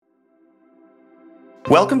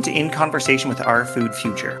Welcome to In Conversation with Our Food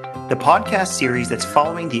Future, the podcast series that's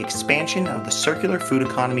following the expansion of the circular food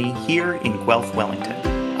economy here in Guelph, Wellington.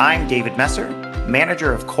 I'm David Messer,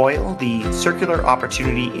 manager of COIL, the Circular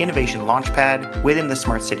Opportunity Innovation Launchpad within the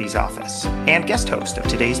Smart Cities office, and guest host of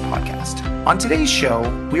today's podcast. On today's show,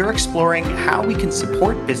 we are exploring how we can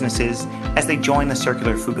support businesses as they join the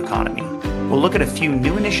circular food economy. We'll look at a few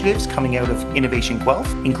new initiatives coming out of Innovation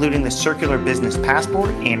Guelph, including the Circular Business Passport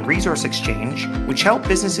and Resource Exchange, which help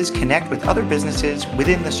businesses connect with other businesses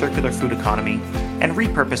within the circular food economy and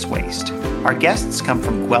repurpose waste. Our guests come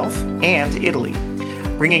from Guelph and Italy,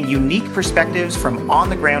 bringing unique perspectives from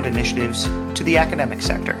on-the-ground initiatives to the academic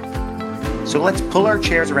sector. So let's pull our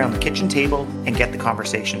chairs around the kitchen table and get the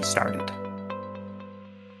conversation started.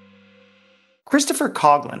 Christopher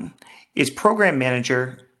Coughlin is Program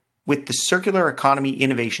Manager with the Circular Economy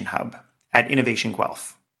Innovation Hub at Innovation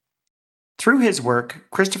Guelph. Through his work,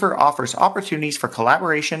 Christopher offers opportunities for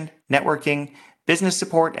collaboration, networking, business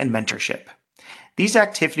support, and mentorship. These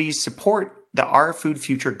activities support the Our Food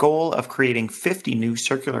Future goal of creating 50 new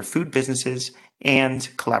circular food businesses and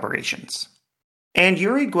collaborations. And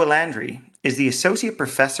Yuri Guilandri is the Associate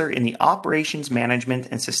Professor in the Operations Management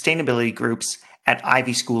and Sustainability groups at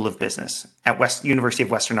Ivey School of Business at University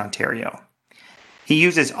of Western Ontario. He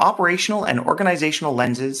uses operational and organizational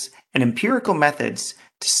lenses and empirical methods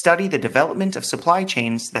to study the development of supply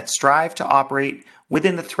chains that strive to operate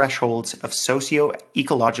within the thresholds of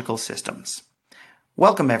socio-ecological systems.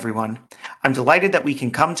 Welcome, everyone. I'm delighted that we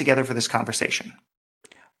can come together for this conversation.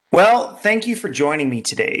 Well, thank you for joining me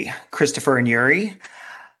today, Christopher and Yuri.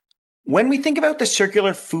 When we think about the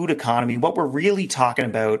circular food economy, what we're really talking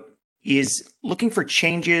about is looking for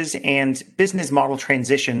changes and business model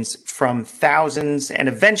transitions from thousands and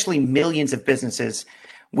eventually millions of businesses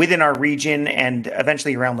within our region and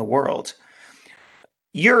eventually around the world.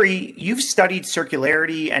 Yuri, you've studied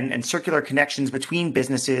circularity and circular connections between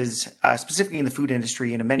businesses, specifically in the food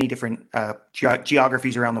industry and in many different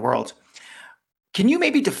geographies around the world. Can you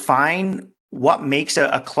maybe define what makes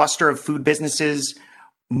a cluster of food businesses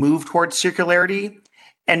move towards circularity?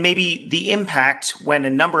 And maybe the impact when a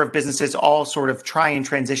number of businesses all sort of try and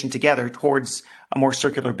transition together towards a more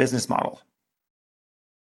circular business model?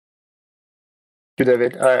 Thank you,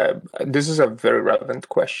 David. This is a very relevant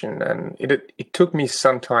question, and it took me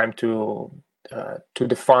some time to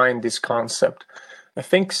define this concept. I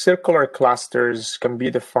think circular clusters can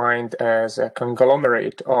be defined as a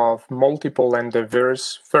conglomerate of multiple and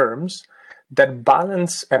diverse firms that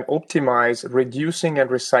balance and optimize reducing and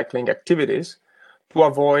recycling activities to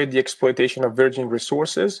avoid the exploitation of virgin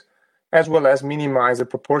resources, as well as minimize the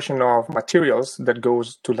proportion of materials that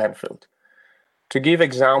goes to landfill. To give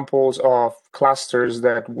examples of clusters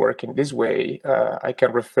that work in this way, I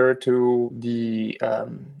can refer to the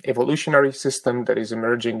evolutionary system that is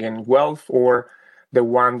emerging in Guelph, or the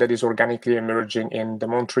one that is organically emerging in the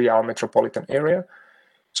Montreal metropolitan area.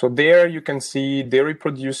 So there you can see dairy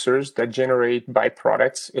producers that generate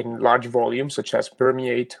byproducts in large volumes, such as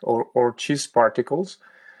permeate or cheese particles,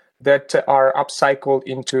 that are upcycled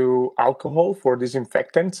into alcohol for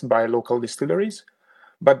disinfectants by local distilleries,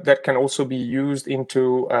 but that can also be used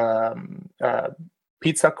into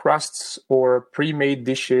pizza crusts or pre-made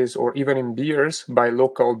dishes, or even in beers by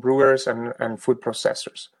local brewers and food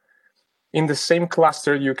processors. In the same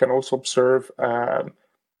cluster, you can also observe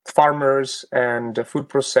farmers and a food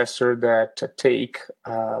processor that take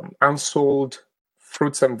unsold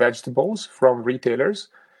fruits and vegetables from retailers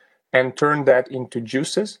and turn that into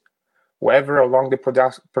juices. However, along the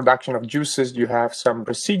production of juices, you have some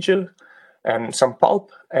residue and some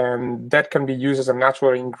pulp, and that can be used as a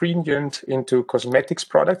natural ingredient into cosmetics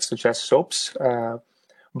products such as soaps,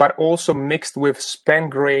 but also mixed with spent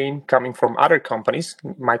grain coming from other companies,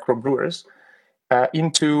 microbrewers,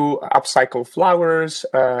 into upcycled flours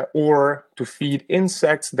or to feed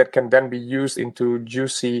insects that can then be used into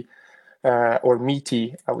juicy or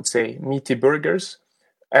meaty, I would say, meaty burgers,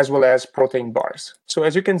 as well as protein bars. So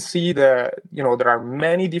as you can see, there are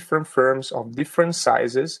many different firms of different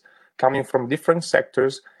sizes coming from different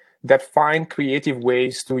sectors that find creative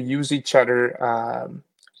ways to use each other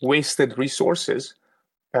wasted resources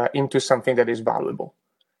into something that is valuable.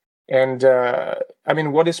 And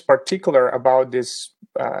what is particular about these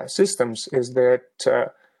systems is that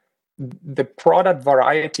the product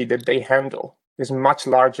variety that they handle is much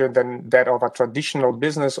larger than that of a traditional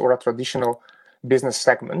business or a traditional business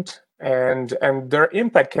segment, and their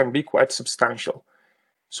impact can be quite substantial.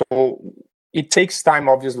 So it takes time,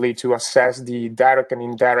 obviously, to assess the direct and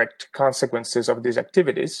indirect consequences of these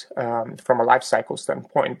activities from a life cycle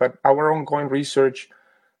standpoint. But our ongoing research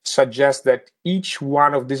suggests that each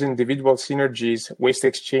one of these individual synergies, waste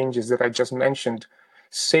exchanges that I just mentioned,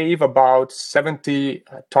 save about 70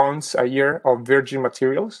 tons a year of virgin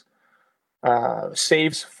materials,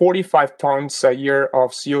 saves 45 tons a year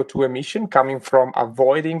of CO2 emission coming from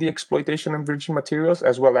avoiding the exploitation of virgin materials,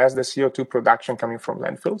 as well as the CO2 production coming from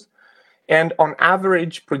landfills, and on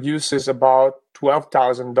average produces about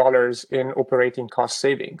 $12,000 in operating cost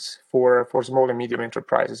savings for small and medium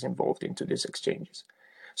enterprises involved into these exchanges.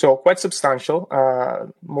 So quite substantial,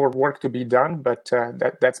 more work to be done, but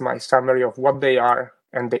that's my summary of what they are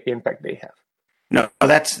and the impact they have. No,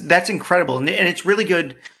 that's incredible. And it's really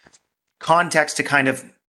good context to kind of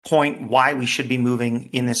point why we should be moving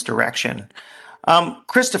in this direction.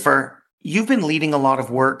 Christopher, you've been leading a lot of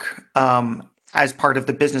work as part of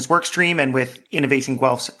the business work stream and with Innovation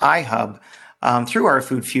Guelph's iHub through Our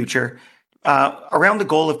Food Future around the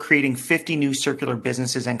goal of creating 50 new circular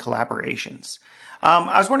businesses and collaborations.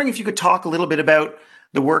 I was wondering if you could talk a little bit about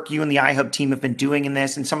the work you and the iHub team have been doing in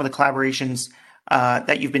this and some of the collaborations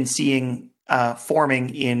that you've been seeing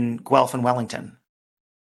forming in Guelph and Wellington.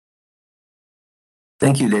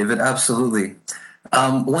 Thank you, David. Absolutely.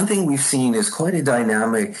 One thing we've seen is quite a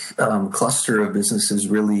dynamic cluster of businesses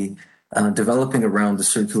really developing around the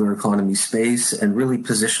circular economy space and really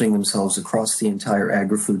positioning themselves across the entire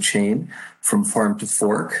agri-food chain from farm to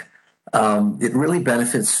fork. It really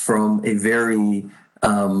benefits from a very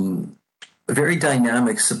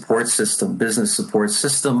dynamic support system, business support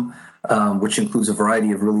system, which includes a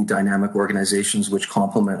variety of really dynamic organizations which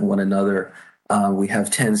complement one another. We have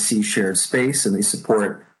 10C Shared Space, and they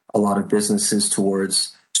support a lot of businesses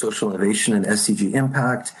towards social innovation and SDG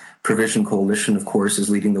impact. Provision Coalition, of course, is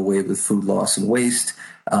leading the way with food loss and waste.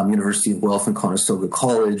 University of Guelph and Conestoga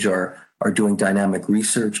College are doing dynamic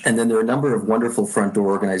research. And then there are a number of wonderful front door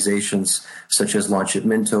organizations, such as Launch at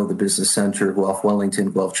Minto, the Business Center, Guelph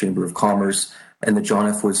Wellington, Guelph Chamber of Commerce, and the John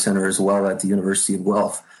F. Wood Center as well at the University of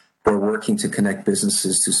Guelph, who are working to connect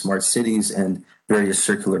businesses to smart cities and various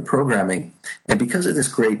circular programming. And because of this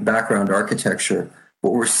great background architecture,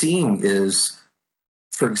 what we're seeing is,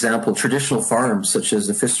 for example, traditional farms such as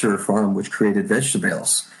the Pfister Farm, which created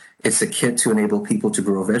Vegetables. It's a kit to enable people to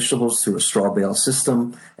grow vegetables through a straw bale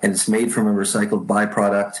system, and it's made from a recycled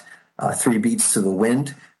byproduct. 3 Beats to the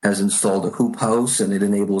Wind has installed a hoop house, and it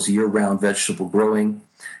enables year-round vegetable growing.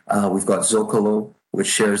 We've got Zocalo, which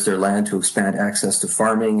shares their land to expand access to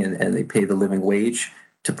farming, and they pay the living wage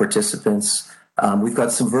to participants. We've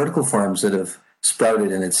got some vertical farms that have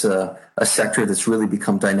sprouted, and it's a sector that's really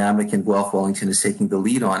become dynamic, and Guelph Wellington is taking the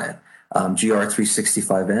lead on it.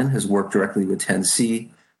 GR365N has worked directly with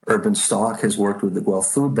 10C. Urban Stock has worked with the Guelph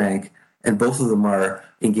Food Bank, and both of them are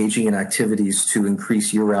engaging in activities to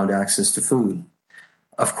increase year-round access to food.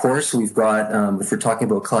 Of course, we've got, if we're talking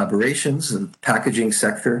about collaborations, the packaging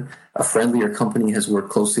sector, a Friendlier company has worked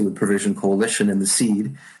closely with Provision Coalition and the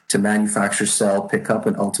Seed to manufacture, sell, pick up,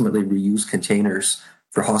 and ultimately reuse containers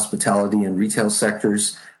for hospitality and retail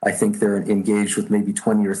sectors. I think they're engaged with maybe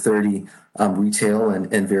 20 or 30 retail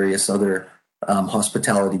and various other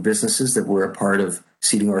hospitality businesses that were a part of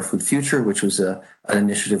Seeding Our Food Future, which was an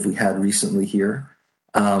initiative we had recently here.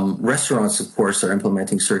 Restaurants, of course, are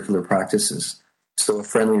implementing circular practices. So a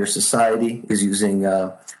Friendlier Society is using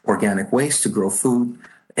organic waste to grow food,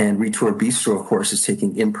 and Retour Bistro, of course, is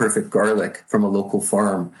taking imperfect garlic from a local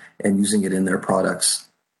farm and using it in their products.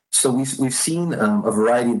 So we've seen a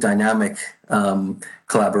variety of dynamic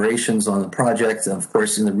collaborations on the project, of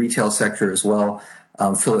course, in the retail sector as well.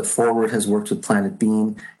 Fill It Forward has worked with Planet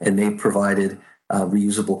Bean, and they've provided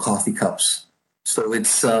reusable coffee cups. So it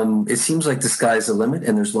seems like the sky's the limit,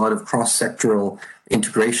 and there's a lot of cross-sectoral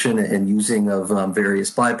integration and using of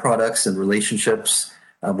various byproducts and relationships,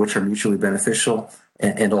 which are mutually beneficial,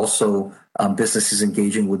 and also businesses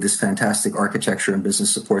engaging with this fantastic architecture and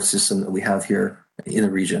business support system that we have here in the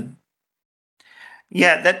region.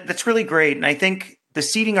 Yeah, that's really great. And I think the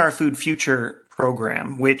Seeding Our Food Future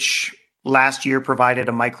program, which last year provided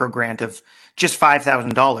a micro grant of just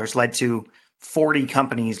 $5,000, led to 40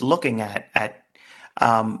 companies looking at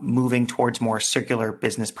moving towards more circular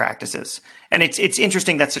business practices. And it's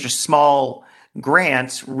interesting that such a small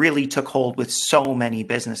grant really took hold with so many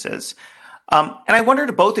businesses. And I wonder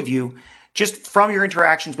to both of you, just from your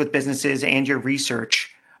interactions with businesses and your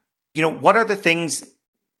research, what are the things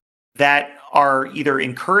that are either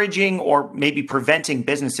encouraging or maybe preventing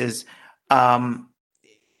businesses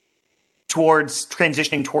towards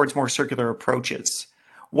transitioning towards more circular approaches?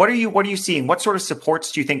 What are you seeing? What sort of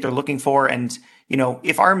supports do you think they're looking for? And,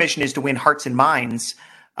 if our mission is to win hearts and minds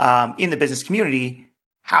in the business community,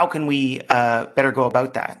 how can we better go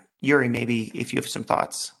about that? Yuri, maybe if you have some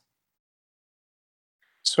thoughts.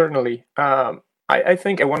 Certainly. I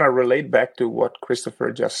think I want to relate back to what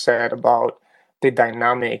Christopher just said about the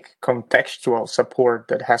dynamic contextual support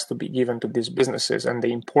that has to be given to these businesses and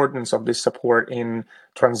the importance of this support in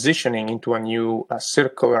transitioning into a new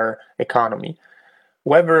circular economy.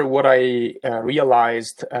 However, what I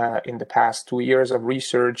realized in the past 2 years of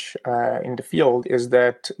research in the field is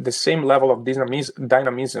that the same level of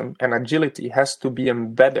dynamism and agility has to be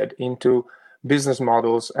embedded into business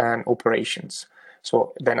models and operations.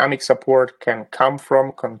 So dynamic support can come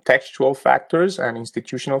from contextual factors and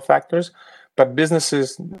institutional factors, but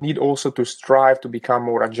businesses need also to strive to become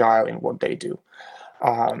more agile in what they do.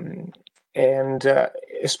 And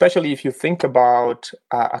especially if you think about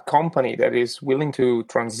a company that is willing to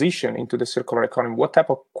transition into the circular economy, what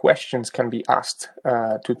type of questions can be asked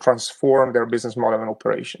to transform their business model and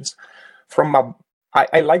operations?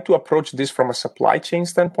 I like to approach this from a supply chain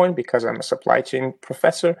standpoint because I'm a supply chain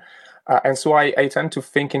professor. And so I tend to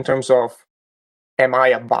think in terms of, am I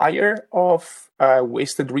a buyer of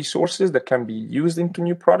wasted resources that can be used into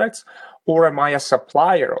new products? Or am I a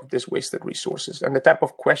supplier of these wasted resources? And the type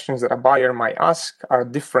of questions that a buyer might ask are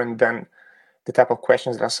different than the type of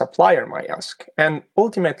questions that a supplier might ask. And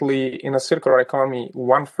ultimately, in a circular economy,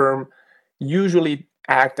 one firm usually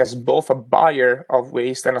acts as both a buyer of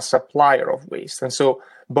waste and a supplier of waste. And so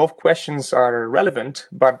both questions are relevant,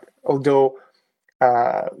 but although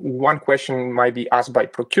one question might be asked by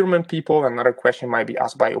procurement people, another question might be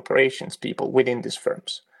asked by operations people within these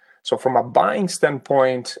firms. So from a buying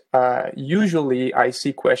standpoint, usually I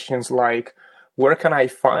see questions like, where can I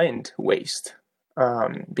find waste?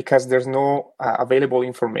 Because there's no available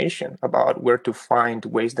information about where to find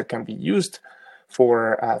waste that can be used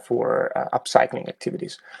for upcycling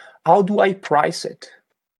activities. How do I price it?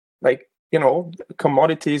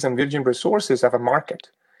 Commodities and virgin resources have a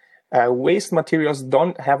market. Waste materials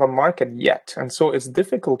don't have a market yet. And so it's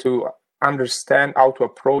difficult to understand how to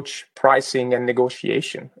approach pricing and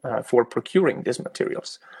negotiation for procuring these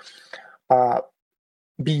materials.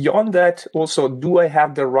 Beyond that, also, do I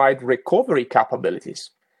have the right recovery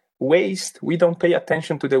capabilities? Waste, we don't pay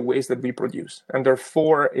attention to the waste that we produce. And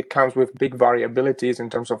therefore, it comes with big variabilities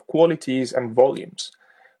in terms of qualities and volumes.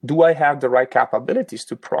 Do I have the right capabilities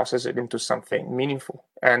to process it into something meaningful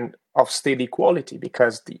and of steady quality?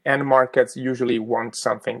 Because the end markets usually want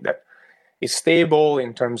something that is stable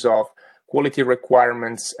in terms of quality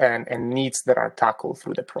requirements and needs that are tackled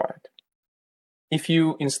through the product. If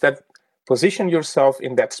you instead position yourself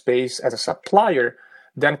in that space as a supplier,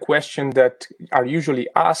 then questions that are usually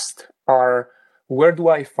asked are, where do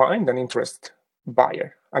I find an interested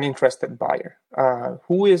buyer?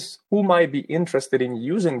 Who might be interested in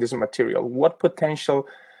using this material? What potential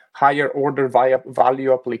higher order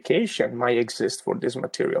value application might exist for this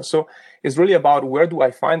material? So it's really about, where do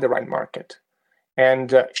I find the right market?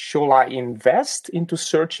 And shall I invest into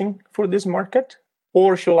searching for this market?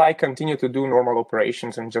 Or shall I continue to do normal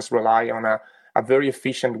operations and just rely on a very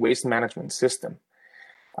efficient waste management system?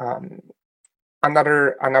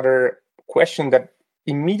 Another question that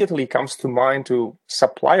immediately comes to mind to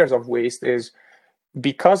suppliers of waste is,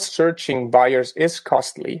 because searching buyers is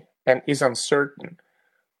costly and is uncertain,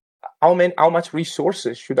 how much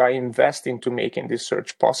resources should I invest into making this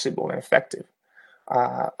search possible and effective?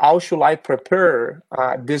 How should I prepare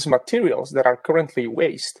these materials that are currently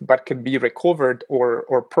waste but can be recovered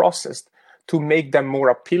or processed to make them more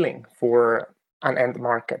appealing for an end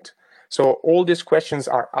market? So all these questions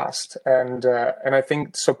are asked, and I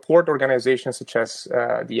think support organizations such as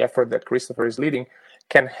the effort that Christopher is leading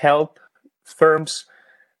can help firms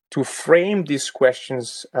to frame these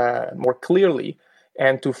questions more clearly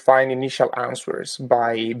and to find initial answers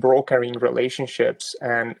by brokering relationships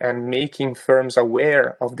and making firms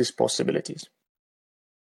aware of these possibilities.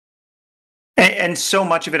 And so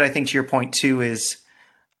much of it, I think, to your point too, is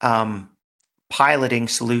piloting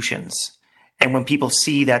solutions. And when people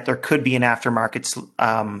see that there could be an aftermarket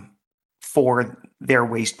for their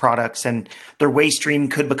waste products and their waste stream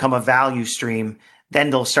could become a value stream, then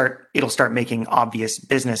it'll start making obvious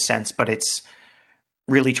business sense. But it's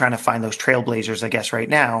really trying to find those trailblazers, I guess, right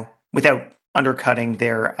now, without undercutting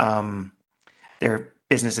their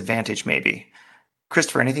business advantage, maybe.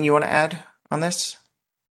 Christopher, anything you want to add on this?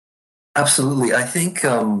 Absolutely. I think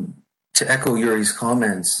to echo Yuri's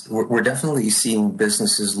comments, we're definitely seeing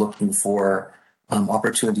businesses looking for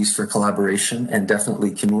opportunities for collaboration and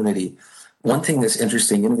definitely community. One thing that's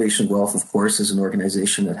interesting, Innovation Guelph, of course, is an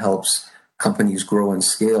organization that helps companies grow and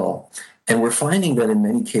scale. And we're finding that in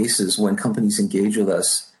many cases, when companies engage with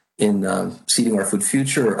us in Seeding Our Food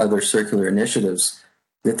Future or other circular initiatives,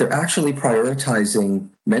 that they're actually prioritizing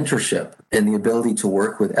mentorship and the ability to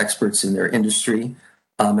work with experts in their industry,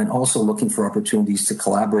 and also looking for opportunities to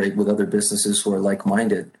collaborate with other businesses who are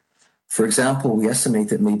like-minded. For example, we estimate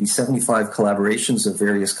that maybe 75 collaborations of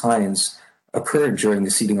various kinds occurred during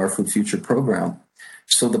the Seeding Our Food Future program.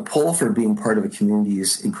 So the pull for being part of a community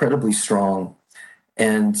is incredibly strong.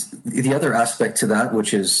 And the other aspect to that,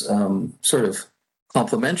 which is sort of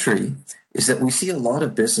complementary, is that we see a lot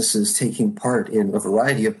of businesses taking part in a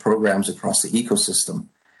variety of programs across the ecosystem.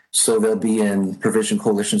 So they'll be in Provision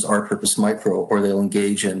Coalition's Our Purpose Micro, or they'll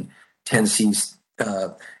engage in 10C's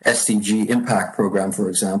SDG Impact Program, for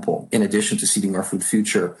example, in addition to Seeding Our Food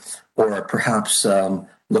Future, or perhaps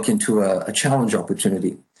look into a challenge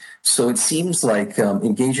opportunity. So it seems like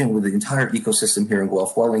engaging with the entire ecosystem here in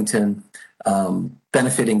Guelph Wellington,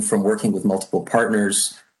 benefiting from working with multiple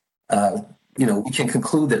partners, we can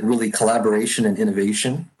conclude that really collaboration and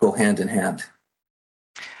innovation go hand in hand.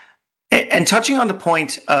 And touching on the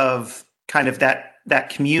point of kind of that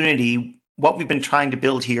community, what we've been trying to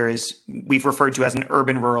build here is we've referred to as an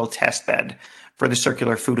urban-rural test bed for the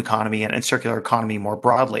circular food economy and circular economy more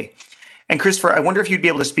broadly. And Christopher, I wonder if you'd be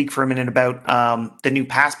able to speak for a minute about the new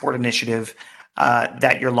Passport initiative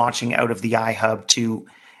that you're launching out of the iHub to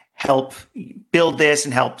help build this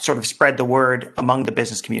and help sort of spread the word among the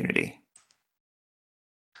business community.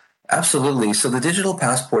 Absolutely. So the Digital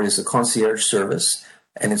Passport is a concierge service,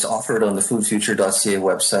 and it's offered on the foodfuture.ca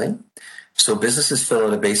website. So businesses fill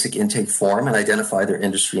out a basic intake form and identify their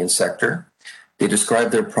industry and sector. They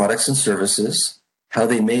describe their products and services, how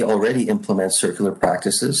they may already implement circular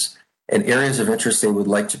practices, and areas of interest they would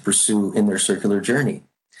like to pursue in their circular journey.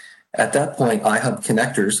 At that point, iHub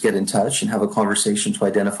connectors get in touch and have a conversation to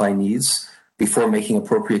identify needs before making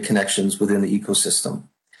appropriate connections within the ecosystem.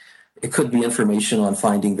 It could be information on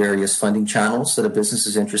finding various funding channels that a business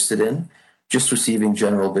is interested in, just receiving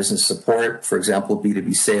general business support, for example,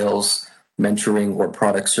 B2B sales, mentoring, or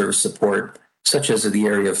product service support, such as in the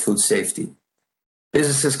area of food safety.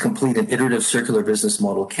 Businesses complete an iterative circular business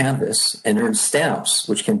model canvas and earn stamps,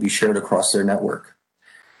 which can be shared across their network.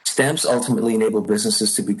 Stamps ultimately enable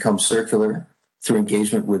businesses to become circular through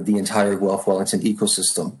engagement with the entire Guelph Wellington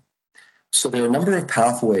ecosystem. So there are a number of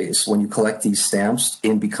pathways when you collect these stamps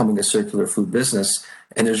in becoming a circular food business,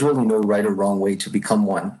 and there's really no right or wrong way to become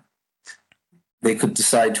one. They could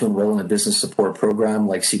decide to enroll in a business support program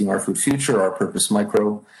like Seeding Our Food Future or Our Purpose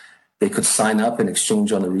Micro. They could sign up and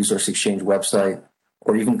exchange on the Resource Exchange website,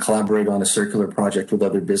 or even collaborate on a circular project with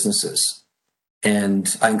other businesses.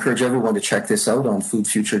 And I encourage everyone to check this out on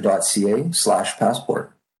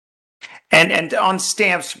foodfuture.ca/passport. And on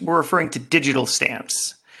stamps, we're referring to digital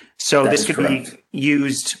stamps. So this could be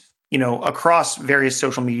used, across various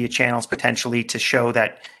social media channels potentially to show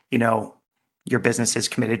that, your business is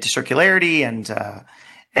committed to circularity and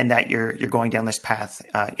that you're going down this path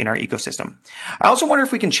in our ecosystem. I also wonder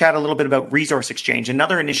if we can chat a little bit about Resource Exchange,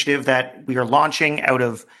 another initiative that we are launching out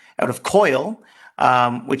of COIL,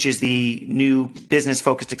 which is the new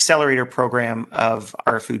business-focused accelerator program of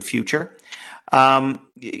Our Food Future. Can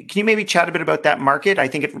you maybe chat a bit about that market? I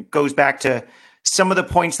think it goes back to some of the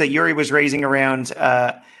points that Yuri was raising around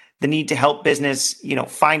the need to help business,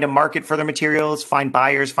 find a market for their materials, find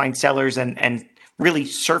buyers, find sellers, and really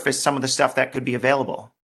surface some of the stuff that could be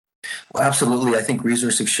available. Well, absolutely. I think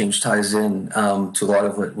Resource Exchange ties in to a lot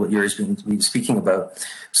of what Yuri's been speaking about.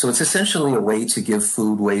 So it's essentially a way to give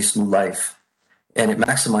food waste new life, and it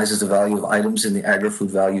maximizes the value of items in the agri-food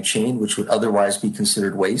value chain, which would otherwise be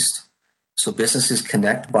considered waste. So businesses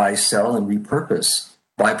connect, buy, sell, and repurpose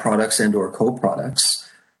byproducts and or co-products.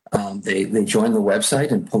 They join the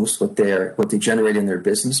website and post what they generate in their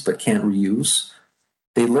business but can't reuse.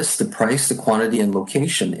 They list the price, the quantity, and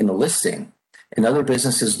location in a listing, and other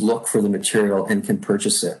businesses look for the material and can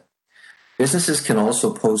purchase it. Businesses can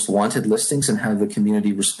also post wanted listings and have the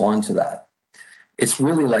community respond to that. It's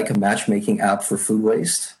really like a matchmaking app for food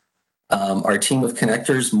waste. Our team of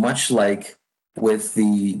connectors, much like with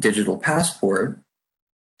the Digital Passport,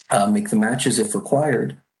 make the matches if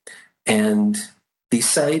required. And the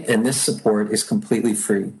site and this support is completely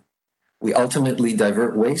free. We ultimately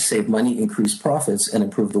divert waste, save money, increase profits, and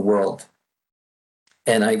improve the world.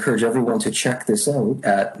 And I encourage everyone to check this out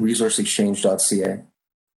at resourceexchange.ca.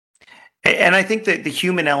 And I think that the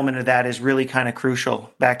human element of that is really kind of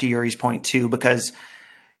crucial, back to Yuri's point too, because,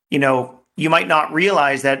 you might not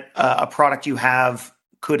realize that a product you have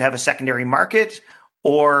could have a secondary market,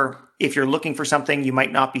 or if you're looking for something, you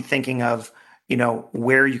might not be thinking of,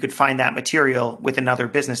 where you could find that material with another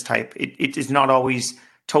business type. It is not always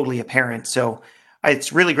totally apparent. So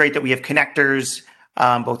it's really great that we have connectors,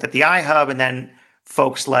 both at the iHub and then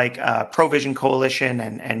folks like Provision Coalition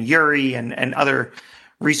and Yuri and other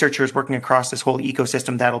researchers working across this whole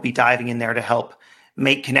ecosystem that'll be diving in there to help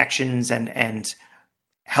make connections and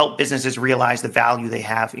help businesses realize the value they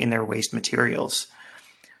have in their waste materials.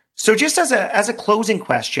 So just as a closing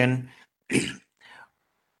question,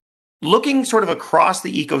 looking sort of across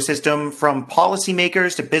the ecosystem from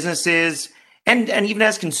policymakers to businesses and even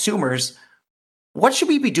as consumers, what should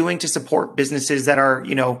we be doing to support businesses that are,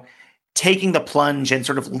 taking the plunge and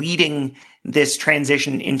sort of leading this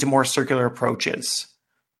transition into more circular approaches?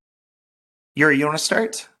 Yuri, you want to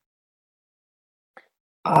start?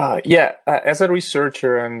 As a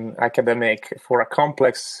researcher and academic, for a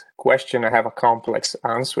complex question, I have a complex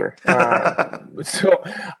answer. So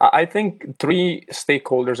I think three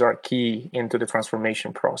stakeholders are key into the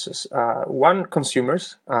transformation process. One,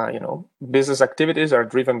 consumers. Business activities are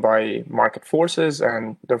driven by market forces,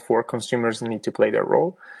 and therefore consumers need to play their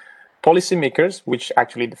role. Policymakers, which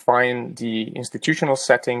actually define the institutional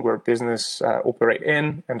setting where business operate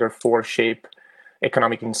in, and therefore shape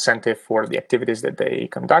economic incentive for the activities that they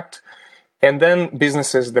conduct, and then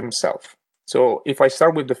businesses themselves. So if I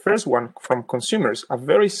start with the first one, from consumers, a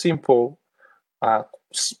very simple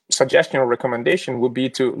suggestion or recommendation would be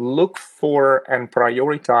to look for and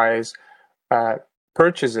prioritize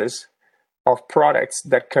purchases of products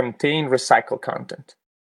that contain recycled content.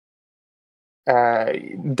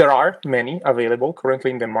 There are many available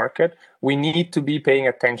currently in the market. We need to be paying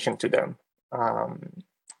attention to them.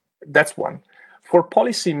 That's one. For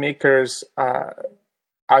policymakers,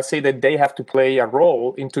 I say that they have to play a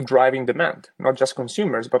role into driving demand, not just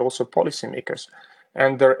consumers, but also policymakers.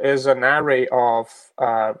 And there is an array of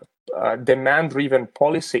demand-driven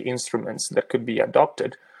policy instruments that could be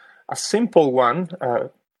adopted. A simple one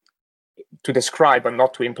to describe and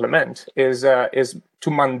not to implement is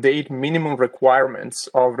to mandate minimum requirements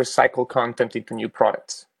of recycled content into new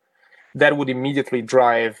products. That would immediately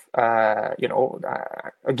drive,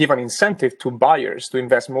 give an incentive to buyers to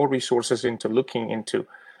invest more resources into looking into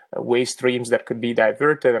waste streams that could be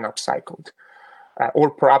diverted and upcycled, or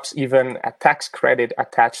perhaps even a tax credit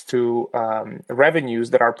attached to revenues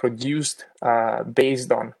that are produced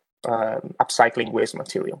based on upcycling waste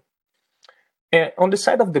material. And on the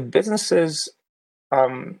side of the businesses,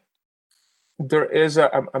 there is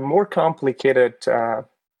a more complicated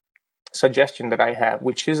suggestion that I have,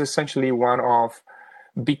 which is essentially one of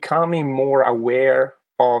becoming more aware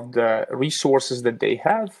of the resources that they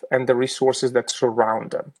have and the resources that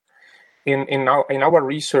surround them. In our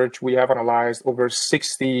research, we have analyzed over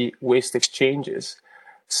 60 waste exchanges.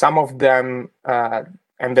 Some of them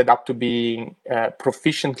ended up to being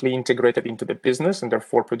proficiently integrated into the business and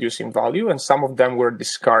therefore producing value, and some of them were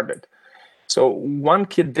discarded. So one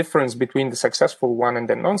key difference between the successful one and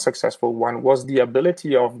the non-successful one was the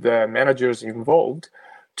ability of the managers involved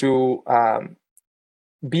to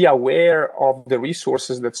be aware of the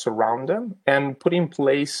resources that surround them and put in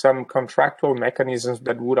place some contractual mechanisms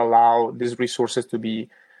that would allow these resources to be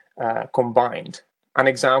combined. An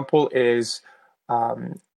example is,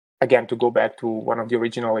 again, to go back to one of the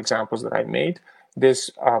original examples that I made,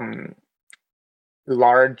 this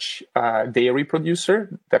large dairy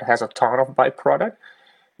producer that has a ton of byproduct.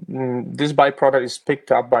 This byproduct is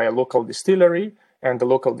picked up by a local distillery, and the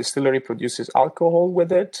local distillery produces alcohol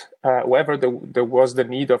with it. However, there was the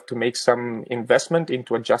need to make some investment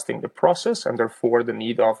into adjusting the process, and therefore the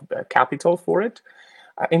need of capital for it.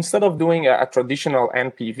 Instead of doing a traditional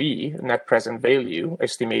NPV, net present value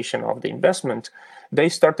estimation of the investment, they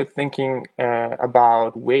started thinking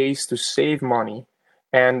about ways to save money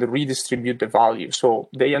and redistribute the value. So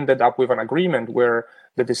they ended up with an agreement where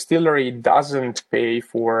the distillery doesn't pay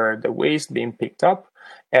for the waste being picked up,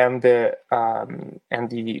 and the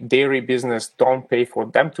dairy business don't pay for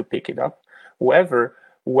them to pick it up. However,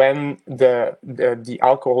 when the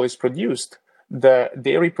alcohol is produced, the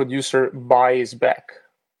dairy producer buys back.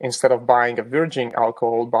 Instead of buying a virgin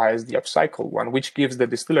alcohol, buys the upcycled one, which gives the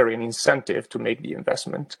distillery an incentive to make the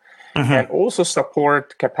investment and also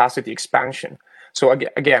support capacity expansion. So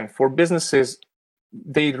again, for businesses,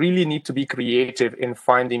 they really need to be creative in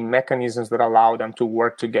finding mechanisms that allow them to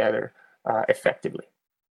work together effectively.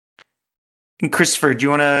 And Christopher, do you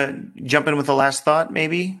want to jump in with the last thought,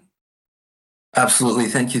 maybe? Absolutely.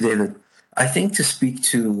 Thank you, David. I think to speak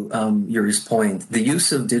to Yuri's point, the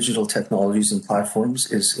use of digital technologies and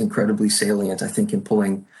platforms is incredibly salient, I think, in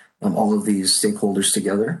pulling all of these stakeholders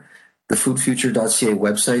together. The foodfuture.ca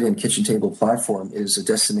website and kitchen table platform is a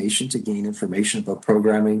destination to gain information about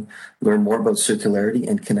programming, learn more about circularity,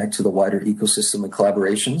 and connect to the wider ecosystem and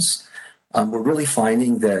collaborations. We're really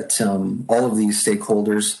finding that all of these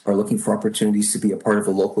stakeholders are looking for opportunities to be a part of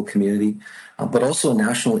a local community, but also a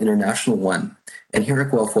national, international one. And here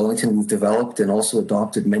at Guelph Wellington, we've developed and also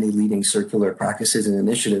adopted many leading circular practices and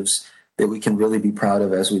initiatives that we can really be proud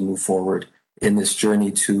of as we move forward in this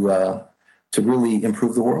journey to really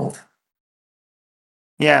improve the world.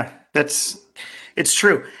 Yeah, it's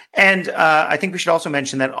true. And I think we should also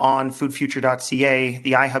mention that on foodfuture.ca,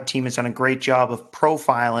 the iHub team has done a great job of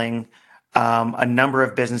profiling a number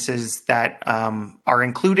of businesses that are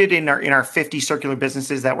included in our 50 circular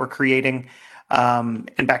businesses that we're creating.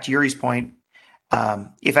 And back to Yuri's point,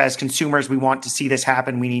 if as consumers we want to see this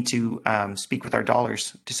happen, we need to speak with our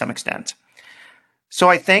dollars to some extent. So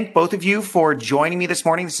I thank both of you for joining me this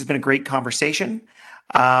morning. This has been a great conversation.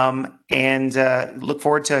 And look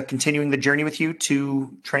forward to continuing the journey with you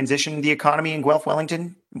to transition the economy in Guelph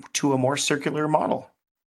Wellington to a more circular model.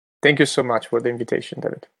 Thank you so much for the invitation,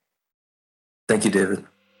 David. Thank you, David.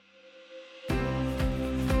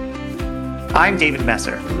 I'm David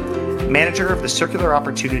Messer, manager of the Circular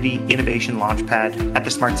Opportunity Innovation Launchpad at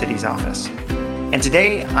the Smart Cities office. And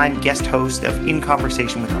today I'm guest host of In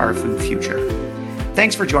Conversation with Our Food Future.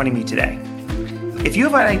 Thanks for joining me today. If you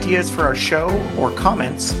have ideas for our show or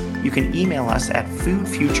comments, you can email us at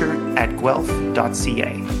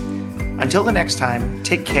foodfuture@guelph.ca. Until the next time,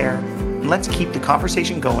 take care, and let's keep the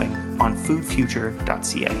conversation going on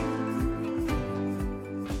foodfuture.ca.